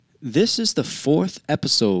This is the fourth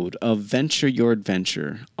episode of Venture Your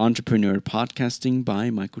Adventure, Entrepreneur Podcasting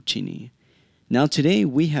by Michael Cini. Now today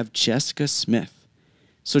we have Jessica Smith.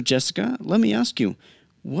 So Jessica, let me ask you,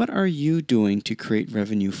 what are you doing to create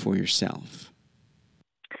revenue for yourself?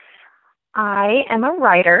 I am a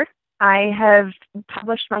writer. I have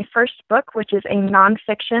published my first book, which is a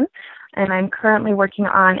nonfiction, and I'm currently working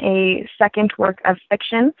on a second work of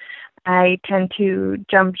fiction. I tend to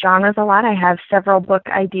jump genres a lot. I have several book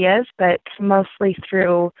ideas, but mostly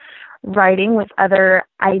through writing with other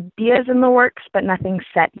ideas in the works, but nothing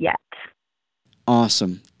set yet.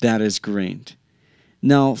 Awesome, that is great.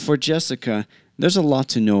 Now for Jessica, there's a lot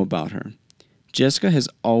to know about her. Jessica has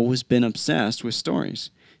always been obsessed with stories,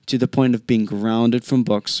 to the point of being grounded from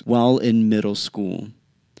books while in middle school.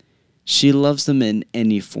 She loves them in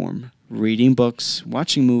any form, reading books,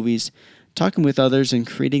 watching movies, talking with others, and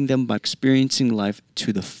creating them by experiencing life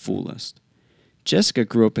to the fullest. Jessica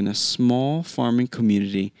grew up in a small farming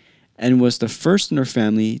community and was the first in her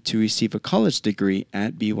family to receive a college degree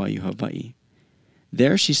at BYU Hawaii.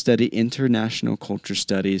 There she studied international culture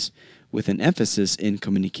studies with an emphasis in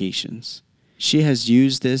communications. She has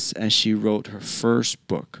used this as she wrote her first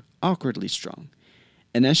book, Awkwardly Strong,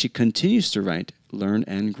 and as she continues to write, learn,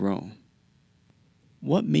 and grow.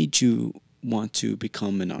 What made you want to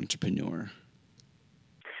become an entrepreneur?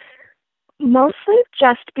 Mostly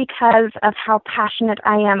just because of how passionate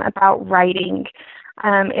I am about writing.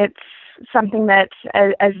 It's something that,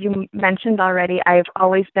 as you mentioned already, I've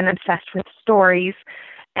always been obsessed with stories.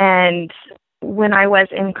 And when I was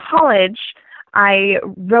in college, I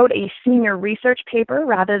wrote a senior research paper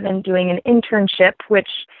rather than doing an internship, which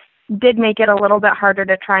did make it a little bit harder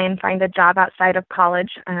to try and find a job outside of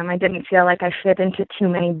college. I didn't feel like I fit into too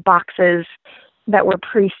many boxes that were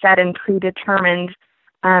preset and predetermined.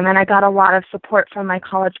 And I got a lot of support from my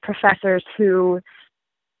college professors who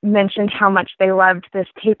mentioned how much they loved this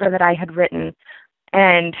paper that I had written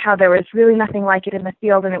and how there was really nothing like it in the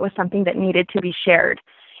field, and it was something that needed to be shared.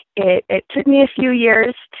 It took me a few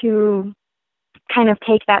years to kind of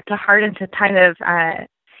take that to heart and to kind of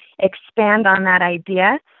expand on that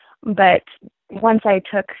idea. But once I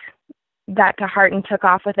took that to heart and took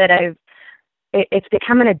off with it, it's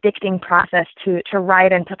become an addicting process to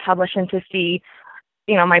write and to publish and to see,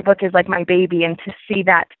 my book is like my baby, and to see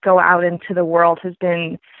that go out into the world has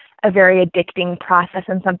been a very addicting process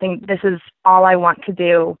and something, this is all I want to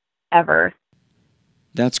do ever.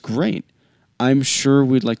 That's great. I'm sure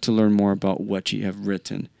we'd like to learn more about what you have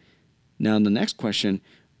written. Now, the next question,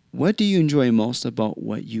 what do you enjoy most about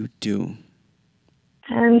what you do?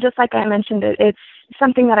 And just like I mentioned, it's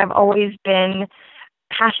something that I've always been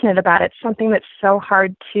passionate about. It's something that's so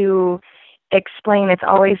hard to explain. It's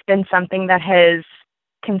always been something that has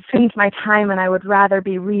consumed my time, and I would rather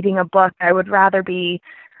be reading a book. I would rather be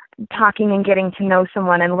talking and getting to know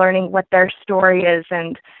someone and learning what their story is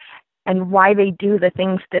and why they do the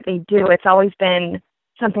things that they do. It's always been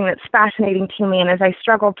something that's fascinating to me, and as I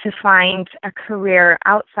struggled to find a career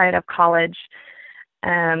outside of college,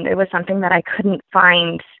 it was something that I couldn't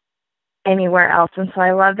find anywhere else. And so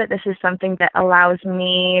I love that this is something that allows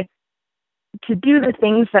me to do the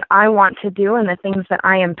things that I want to do and the things that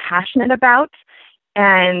I am passionate about,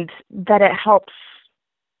 and that it helps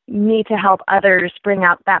me to help others bring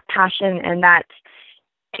out that passion and that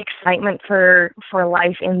excitement for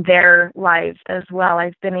life in their lives as well.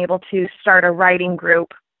 I've been able to start a writing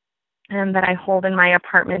group that I hold in my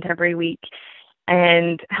apartment every week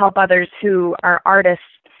and help others who are artists,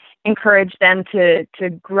 encourage them to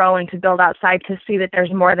grow and to build outside, to see that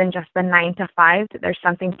there's more than just the 9 to 5, that there's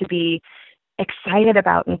something to be excited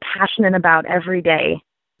about and passionate about every day.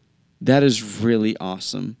 That is really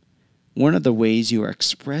awesome. One of the ways you are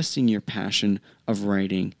expressing your passion of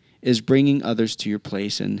writing is bringing others to your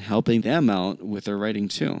place and helping them out with their writing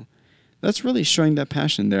too. That's really showing that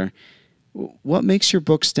passion there. What makes your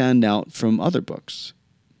book stand out from other books?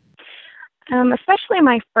 Especially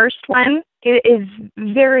my first one, it is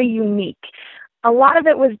very unique. A lot of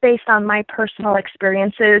it was based on my personal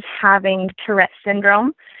experiences having Tourette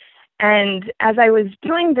syndrome. And as I was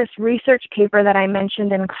doing this research paper that I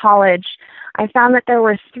mentioned in college, I found that there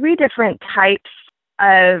were 3 different types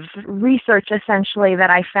of research, essentially, that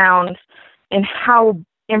I found in how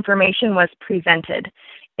information was presented.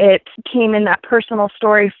 It came in that personal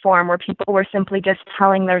story form where people were simply just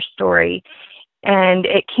telling their story. And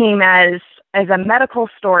it came as a medical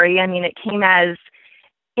story. I mean, it came as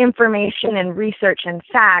information and research and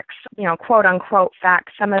facts, quote unquote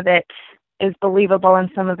facts. Some of it is believable and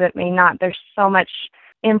some of it may not. There's so much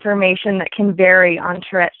information that can vary on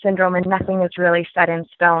Tourette syndrome, and nothing is really set in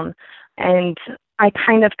stone. And I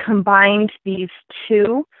kind of combined these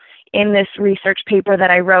two in this research paper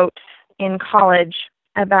that I wrote in college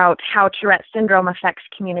about how Tourette syndrome affects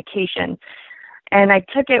communication. And I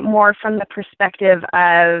took it more from the perspective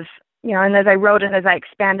of, and as I wrote it, as I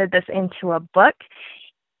expanded this into a book,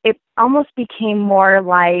 it almost became more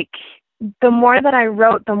like the more that I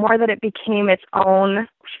wrote, the more that it became its own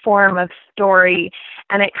form of story.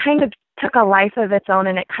 And it kind of took a life of its own,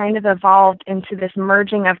 and it kind of evolved into this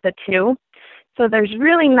merging of the two. So there's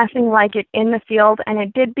really nothing like it in the field, and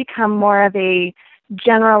it did become more of a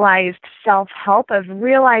generalized self-help of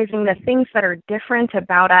realizing the things that are different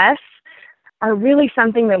about us are really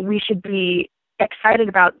something that we should be excited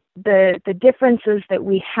about. The differences that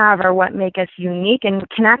we have are what make us unique and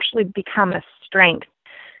can actually become a strength.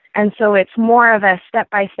 And so it's more of a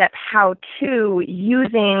step-by-step how-to,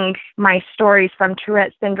 using my stories from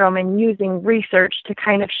Tourette syndrome and using research to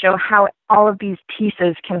kind of show how all of these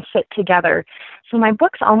pieces can fit together. So my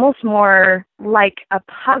book's almost more like a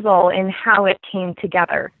puzzle in how it came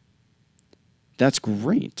together. That's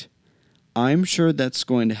great. I'm sure that's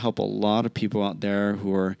going to help a lot of people out there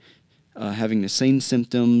who are having the same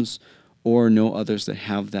symptoms or know others that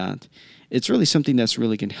have that. It's really something that's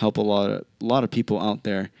really can help a lot of people out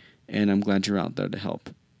there, and I'm glad you're out there to help.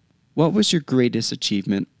 What was your greatest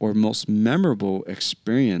achievement or most memorable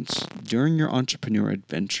experience during your entrepreneur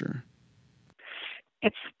adventure?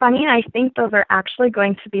 It's funny, I think those are actually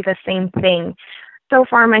going to be the same thing. So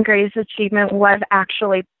far, my greatest achievement was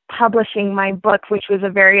actually publishing my book, which was a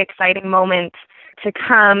very exciting moment to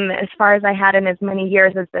come as far as I had in as many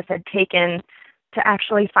years as this had taken to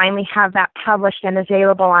actually finally have that published and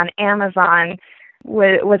available on Amazon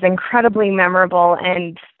was incredibly memorable.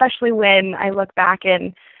 And especially when I look back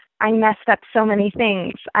and I messed up so many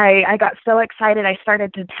things. I got so excited, I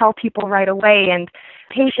started to tell people right away. And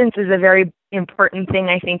patience is a very important thing,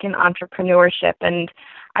 I think, in entrepreneurship. And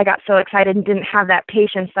I got so excited and didn't have that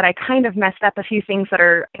patience that I kind of messed up a few things that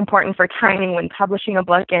are important for timing when publishing a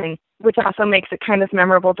book, and which also makes it kind of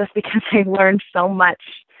memorable just because I learned so much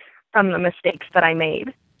from the mistakes that I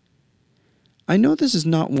made. I know this is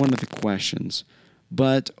not one of the questions,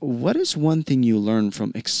 but what is one thing you learned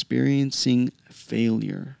from experiencing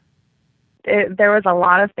failure? There was a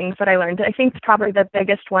lot of things that I learned. I think probably the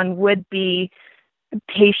biggest one would be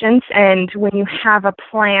patience, and when you have a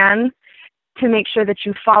plan, to make sure that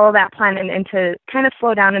you follow that plan and to kind of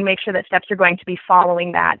slow down and make sure that steps are going to be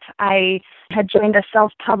following that. I had joined a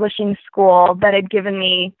self-publishing school that had given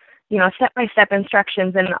me, step-by-step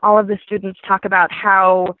instructions, and all of the students talk about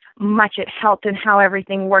how much it helped and how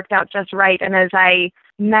everything worked out just right. And as I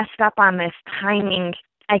messed up on this timing,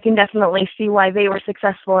 I can definitely see why they were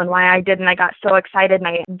successful and why I didn't. I got so excited and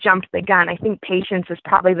I jumped the gun. I think patience is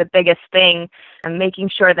probably the biggest thing, and making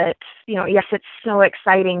sure that, yes, it's so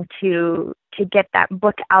exciting to get that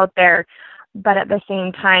book out there, but at the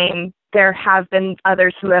same time, there have been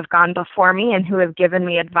others who have gone before me and who have given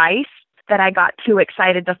me advice that I got too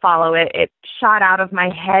excited to follow. It shot out of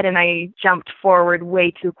my head and I jumped forward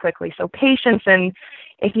way too quickly. So patience, and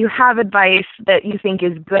if you have advice that you think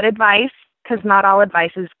is good advice, because not all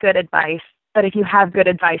advice is good advice, but if you have good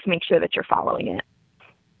advice, make sure that you're following it.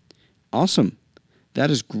 Awesome.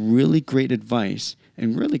 That is really great advice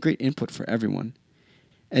and really great input for everyone.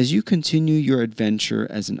 As you continue your adventure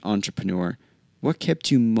as an entrepreneur, what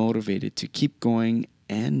kept you motivated to keep going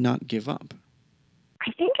and not give up?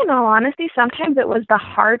 I think, in all honesty, sometimes it was the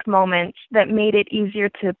hard moments that made it easier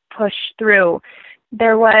to push through.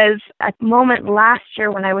 There was a moment last year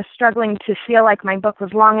when I was struggling to feel like my book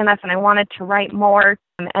was long enough and I wanted to write more.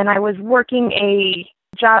 And I was working a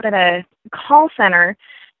job at a call center,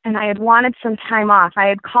 and I had wanted some time off. I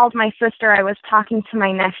had called my sister, I was talking to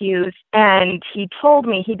my nephews, and he told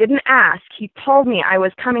me, he didn't ask, he told me I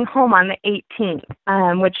was coming home on the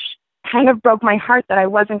 18th, which kind of broke my heart that I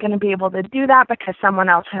wasn't going to be able to do that because someone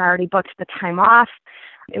else had already booked the time off.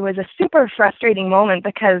 It was a super frustrating moment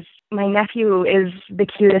because my nephew is the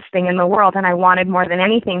cutest thing in the world, and I wanted more than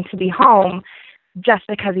anything to be home just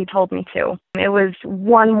because he told me to. It was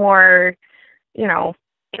one more,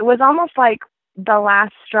 it was almost like the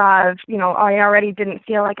last straw of, I already didn't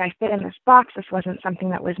feel like I fit in this box. This wasn't something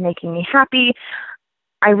that was making me happy.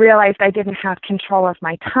 I realized I didn't have control of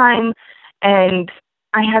my time, and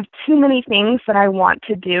I have too many things that I want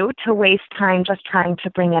to do to waste time just trying to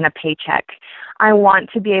bring in a paycheck. I want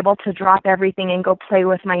to be able to drop everything and go play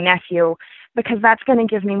with my nephew, because that's going to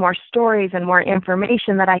give me more stories and more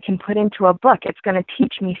information that I can put into a book. It's going to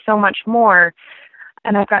teach me so much more.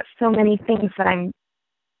 And I've got so many things that I'm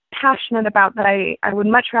passionate about that I would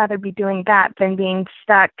much rather be doing that than being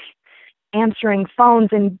stuck answering phones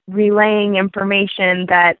and relaying information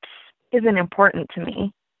that isn't important to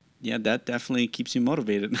me. Yeah, that definitely keeps you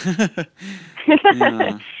motivated.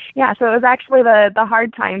 Yeah. Yeah, so it was actually the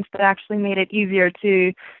hard times that actually made it easier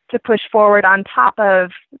to push forward on top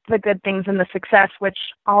of the good things and the success, which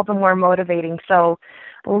all the more motivating. So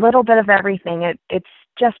a little bit of everything. It's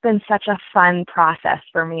just been such a fun process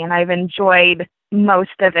for me, and I've enjoyed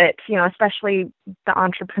most of it, especially the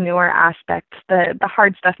entrepreneur aspect. The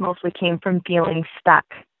hard stuff mostly came from feeling stuck.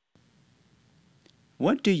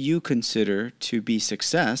 What do you consider to be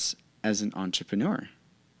success as an entrepreneur?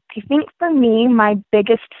 I think for me, my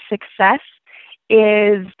biggest success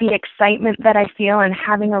is the excitement that I feel and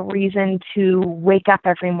having a reason to wake up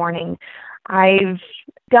every morning. I've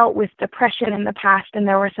dealt with depression in the past, and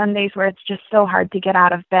there were some days where it's just so hard to get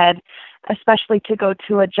out of bed, especially to go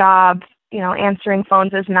to a job. Answering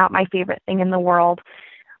phones is not my favorite thing in the world.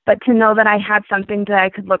 But to know that I had something that I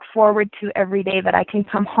could look forward to every day, that I can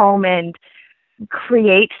come home and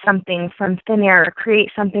create something from thin air, create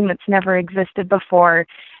something that's never existed before,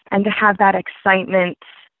 and to have that excitement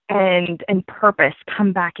and purpose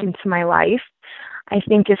come back into my life, I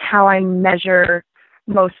think is how I measure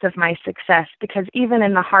most of my success, because even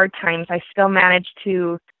in the hard times, I still manage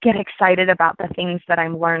to get excited about the things that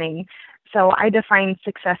I'm learning. So I define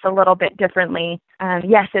success a little bit differently.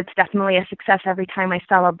 Yes, it's definitely a success every time I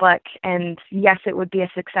sell a book, and yes, it would be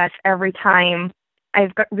a success every time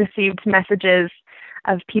received messages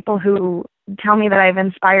of people who tell me that I've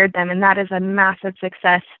inspired them, and that is a massive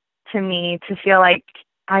success to me, to feel like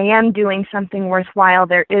I am doing something worthwhile.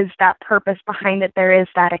 There is that purpose behind it. There is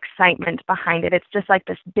that excitement behind it. It's just like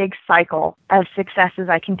this big cycle of success as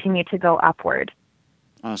I continue to go upward.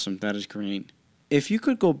 Awesome. That is great. If you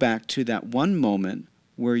could go back to that one moment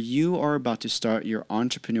where you are about to start your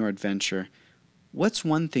entrepreneur adventure, what's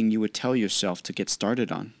one thing you would tell yourself to get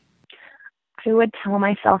started on? I would tell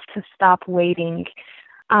myself to stop waiting.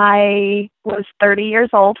 I was 30 years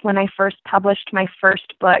old when I first published my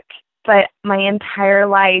first book, but my entire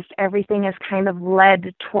life, everything has kind of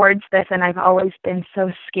led towards this, and I've always been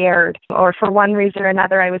so scared. Or for one reason or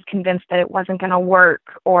another, I was convinced that it wasn't going to work,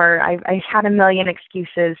 or I had a million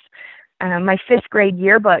excuses. My fifth grade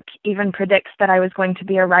yearbook even predicts that I was going to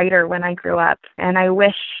be a writer when I grew up, and I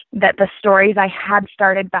wish that the stories I had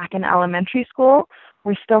started back in elementary school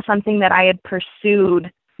were still something that I had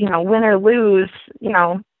pursued. Win or lose,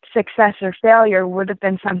 success or failure would have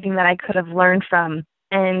been something that I could have learned from.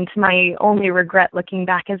 And my only regret looking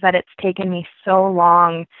back is that it's taken me so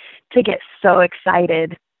long to get so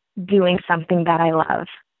excited doing something that I love.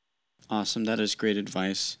 Awesome. That is great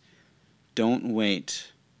advice. Don't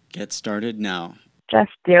wait. Get started now.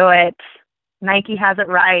 Just do it. Nike has it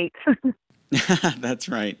right. That's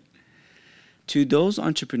right. To those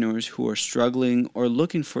entrepreneurs who are struggling or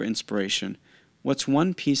looking for inspiration, what's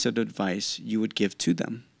one piece of advice you would give to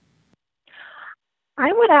them?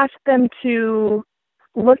 I would ask them to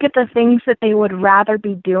look at the things that they would rather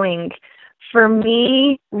be doing. For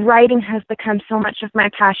me, writing has become so much of my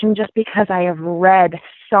passion just because I have read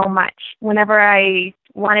so much. Whenever I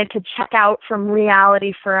wanted to check out from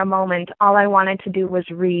reality for a moment, all I wanted to do was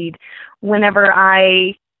read. Whenever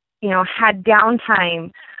I, had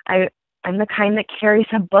downtime, I'm the kind that carries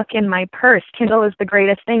a book in my purse. Kindle is the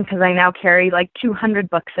greatest thing because I now carry like 200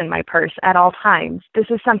 books in my purse at all times. This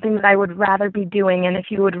is something that I would rather be doing. And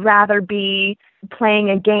if you would rather be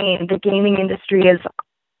playing a game, the gaming industry is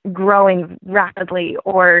growing rapidly,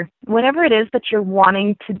 or whatever it is that you're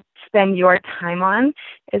wanting to spend your time on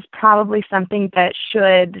is probably something that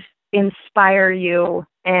should inspire you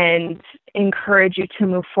and encourage you to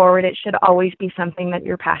move forward. It should always be something that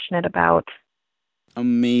you're passionate about.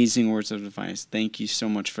 Amazing words of advice. Thank you so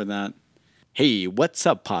much for that. Hey, what's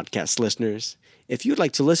up, podcast listeners? If you'd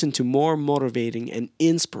like to listen to more motivating and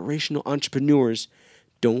inspirational entrepreneurs,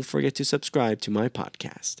 don't forget to subscribe to my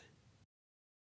podcast.